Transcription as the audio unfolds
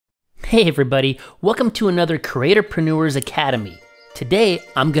Hey everybody, welcome to another Creatorpreneurs Academy. Today,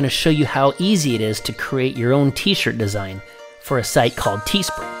 I'm going to show you how easy it is to create your own t-shirt design for a site called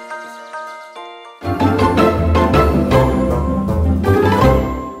Teespring.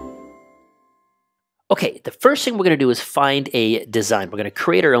 Okay, the first thing we're going to do is find a design. We're going to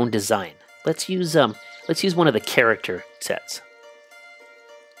create our own design. Let's use one of the character sets.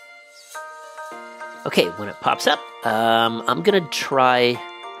 Okay, when it pops up, I'm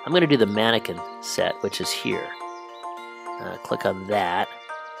going to do the mannequin set, which is here. Click on that,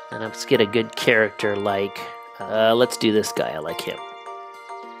 and let's get a good character like, let's do this guy. I like him.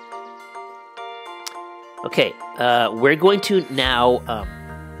 Okay, we're going to now,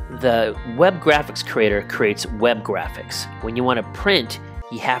 the web graphics creator creates web graphics. When you want to print,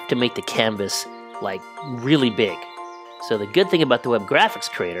 you have to make the canvas like really big. So the good thing about the web graphics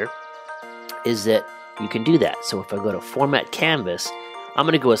creator is that you can do that. So if I go to Format Canvas, I'm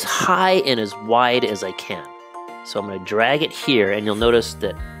going to go as high and as wide as I can. So I'm going to drag it here, and you'll notice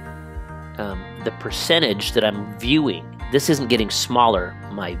that the percentage that I'm viewing, this isn't getting smaller,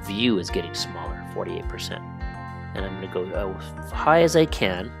 my view is getting smaller, 48%. And I'm going to go as high as I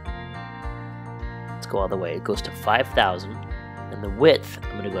can. Let's go all the way. It goes to 5,000, and the width,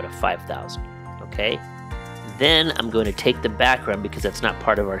 I'm going to go to 5,000, okay? Then I'm going to take the background, because that's not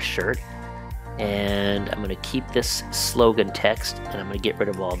part of our shirt, and I'm going to keep this slogan text, and I'm going to get rid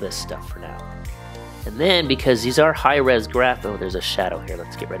of all this stuff for now. And then, because these are high-res graphics, oh, there's a shadow here,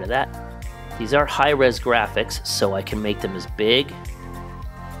 let's get rid of that. These are high-res graphics, so I can make them as big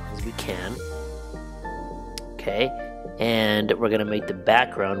as we can. Okay, and we're going to make the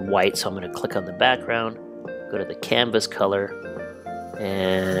background white, so I'm going to click on the background, go to the canvas color,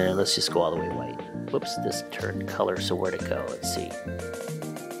 and let's just go all the way white. Whoops, this turned color, so where'd it go? Let's see.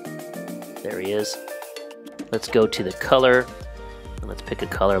 There he is. Let's go to the color, and let's pick a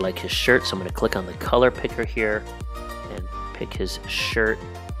color like his shirt. So I'm going to click on the color picker here and pick his shirt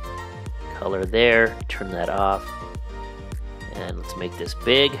color there. Turn that off, and let's make this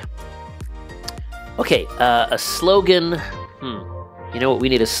big. Okay, a slogan. You know what? We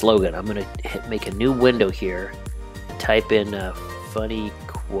need a slogan. I'm going to make a new window here and type in funny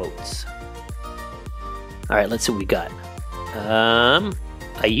quotes. All right, let's see what we got.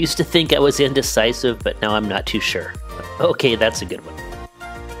 I used to think I was indecisive, but now I'm not too sure. Okay, that's a good one.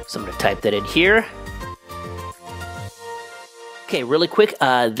 So I'm going to type that in here. Okay, really quick,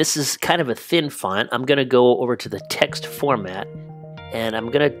 this is kind of a thin font. I'm going to go over to the text format, and I'm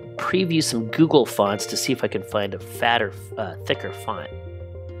going to preview some Google fonts to see if I can find a fatter, thicker font.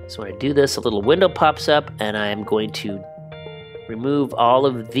 So when I do this, a little window pops up, and I'm going to remove all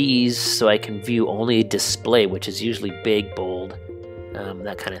of these so I can view only a display, which is usually big, bold,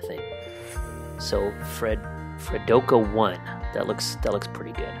 that kind of thing. So Fredoka 1, that looks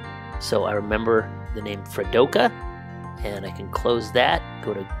pretty good. So I remember the name Fredoka, and I can close that,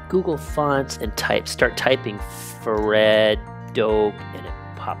 go to Google Fonts, and start typing Fredoka, and it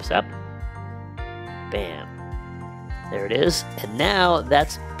pops up. Bam. There it is. And now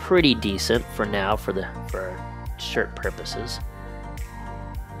that's pretty decent for now for shirt purposes.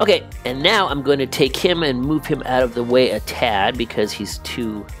 Okay, and now I'm going to take him and move him out of the way a tad because he's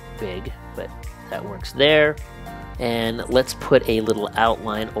too big, but that works there. And let's put a little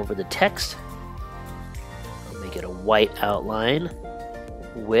outline over the text. I'll make it a white outline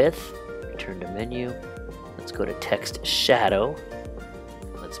with, return to menu. Let's go to text shadow.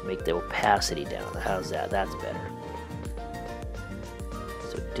 Let's make the opacity down. How's that? That's better.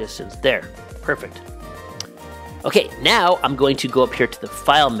 So distance there. Perfect. Okay, now I'm going to go up here to the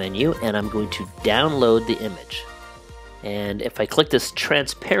File menu, and I'm going to download the image. And if I click this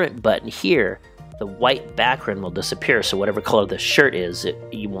transparent button here, the white background will disappear, so whatever color the shirt is,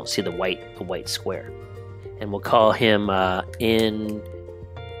 you won't see the white square. And we'll call him Indecisive.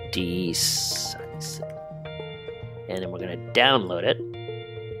 And then we're going to download it.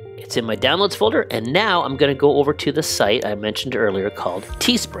 It's in my Downloads folder, and now I'm going to go over to the site I mentioned earlier called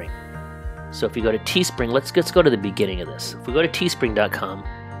Teespring. So if you go to Teespring, let's go to the beginning of this. If we go to teespring.com,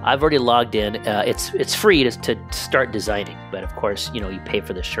 I've already logged in. It's free to start designing, but of course, you pay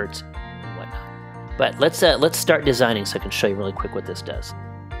for the shirts and whatnot. But let's start designing so I can show you really quick what this does.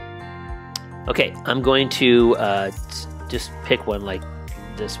 Okay, I'm going to just pick one like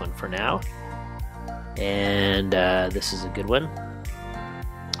this one for now, and this is a good one.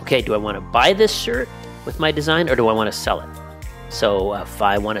 Okay, do I want to buy this shirt with my design, or do I want to sell it? So if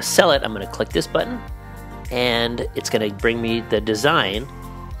I want to sell it, I'm going to click this button, and it's going to bring me the design.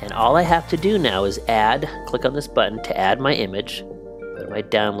 And all I have to do now is click on this button to add my image, go to my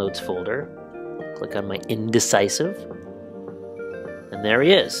Downloads folder, click on my Indecisive, and there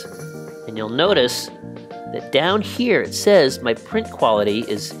he is. And you'll notice that down here it says my print quality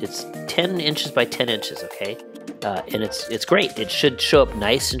it's 10 inches by 10 inches, okay? And it's great. It should show up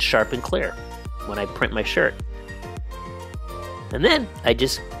nice and sharp and clear when I print my shirt. And then I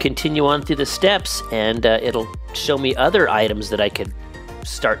just continue on through the steps, and it'll show me other items that I could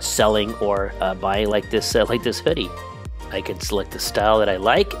start selling or buying, like this hoodie. I can select the style that I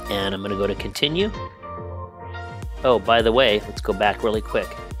like, and I'm going to go to continue. Oh, by the way, let's go back really quick.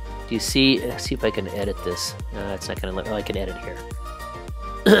 Do you see? Let's see if I can edit this. It's not going to. Oh, I can edit here.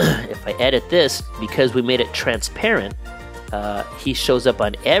 If I edit this, because we made it transparent, he shows up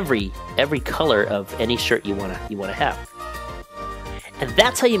on every color of any shirt you wanna have. And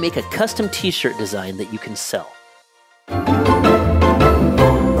that's how you make a custom t-shirt design that you can sell.